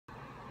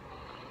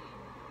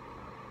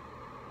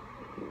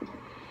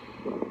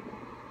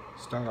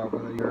Start off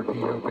with a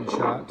European Open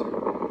shot.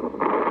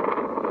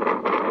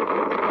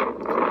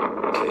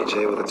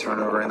 KJ with a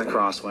turnover in the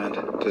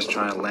crosswind, just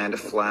trying to land a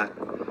flat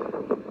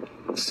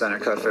center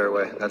cut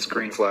fairway. That's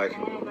green flag.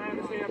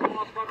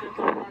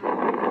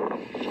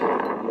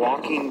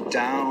 Walking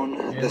down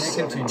the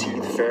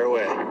 17th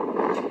fairway.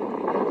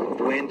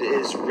 Wind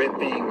is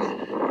ripping.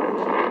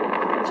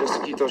 Just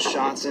to keep those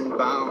shots in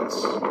bounds.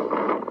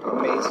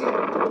 Amazing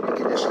in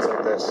conditions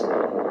like this.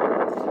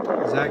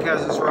 Zack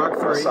has his rock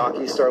 3.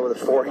 Saki started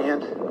with a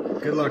forehand.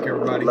 Good luck,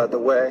 everybody. Led the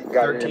way,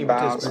 got it in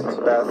bounds.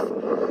 Beth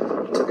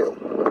took it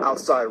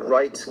outside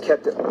right,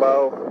 kept it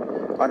low,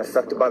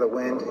 unaffected by the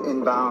wind,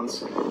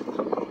 inbounds.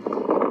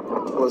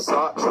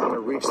 Zack trying to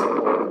reach the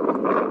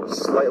hole,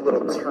 slight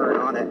little turn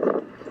on it,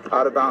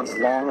 out of bounds,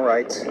 long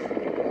right,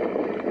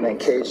 and then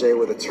KJ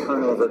with a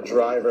turnover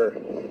driver,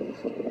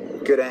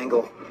 good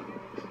angle,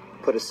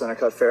 put a center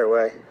cut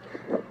fairway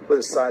with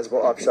a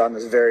sizable upshot in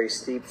this very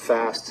steep,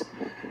 fast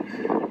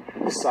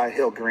side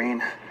hill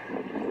green.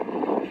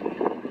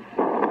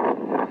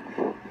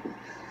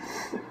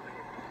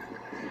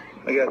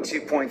 We got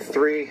 2.3.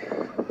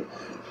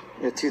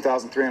 We got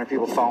 2,300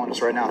 people following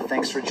us right now.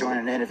 Thanks for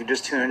joining in. If you're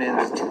just tuning in,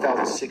 this is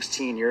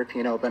 2016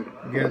 European Open.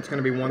 Again, it's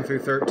going to be 1 through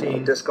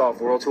 13. Disc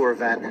Golf World Tour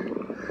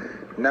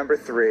event. Number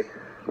 3.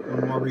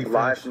 One more refresh.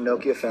 Live from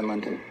Nokia,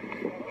 Finland.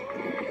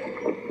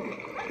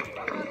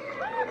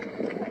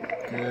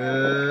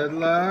 Good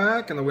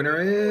luck. And the winner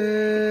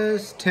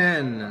is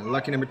 10.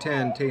 Lucky number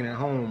 10, taking it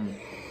home.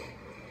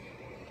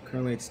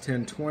 Currently it's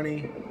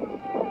 10-20.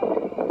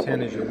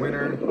 10 is your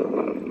winner.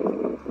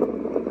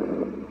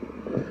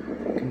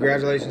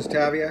 Congratulations,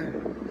 Tavia.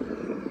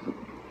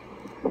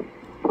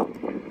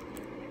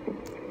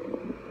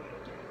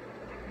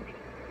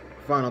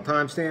 Final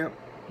timestamp.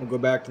 We'll go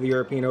back to the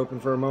European Open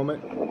for a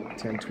moment.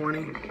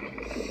 10-20.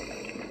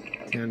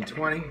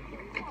 10-20.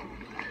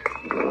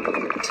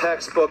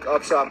 Textbook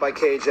upshot by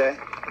KJ.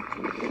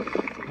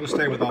 We'll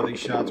stay with all these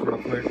shots real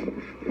quick.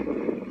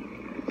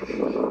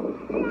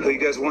 Who you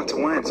guys want to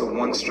win? It's a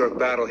one-stroke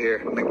battle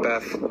here.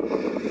 Macbeth,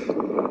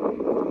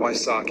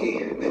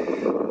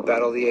 Wysocki,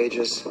 battle of the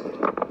ages.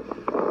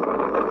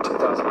 Over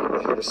 2,000 people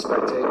here to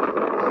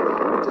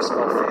spectate. Disc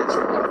golf fans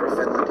from all over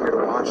Finland here to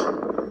watch.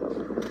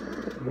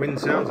 Wind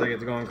sounds like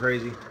it's going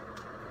crazy.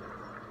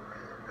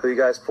 Who you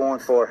guys pulling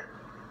for?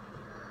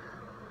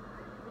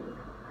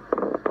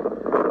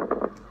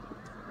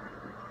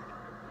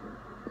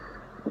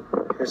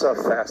 Here's how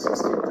fast and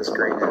steep this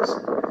green is.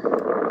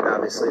 And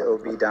obviously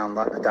OB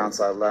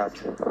downside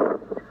left.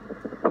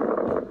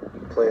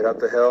 Play it up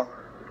the hill.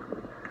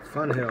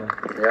 Fun hill.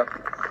 Yep.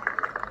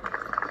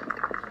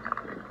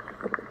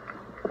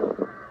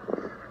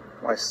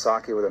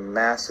 Wysocki with a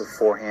massive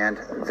forehand.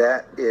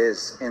 That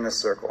is in the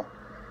circle.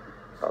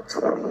 About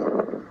 20,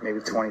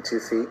 maybe 22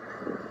 feet.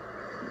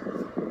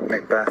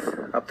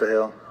 Macbeth up the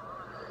hill.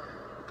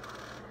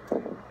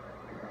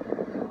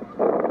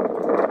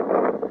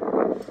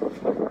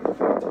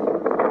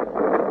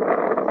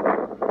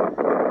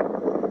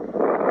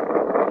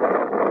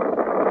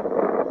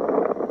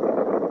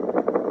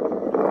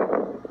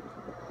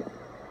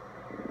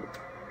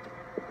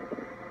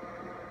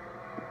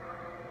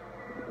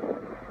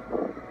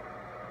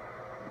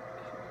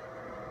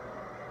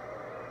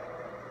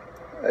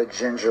 A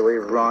gingerly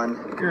run.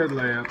 Good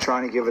layup.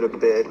 Trying to give it a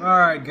bid. All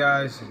right,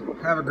 guys.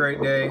 Have a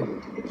great day.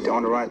 Don't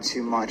want to run it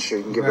too much so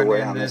you can give it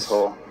away on this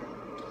hole.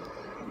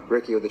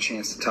 Ricky with a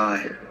chance to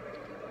tie.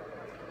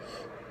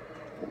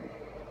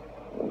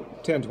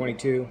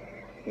 10-22.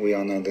 We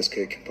all know this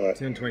kid can putt.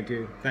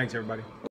 10-22. Thanks, everybody.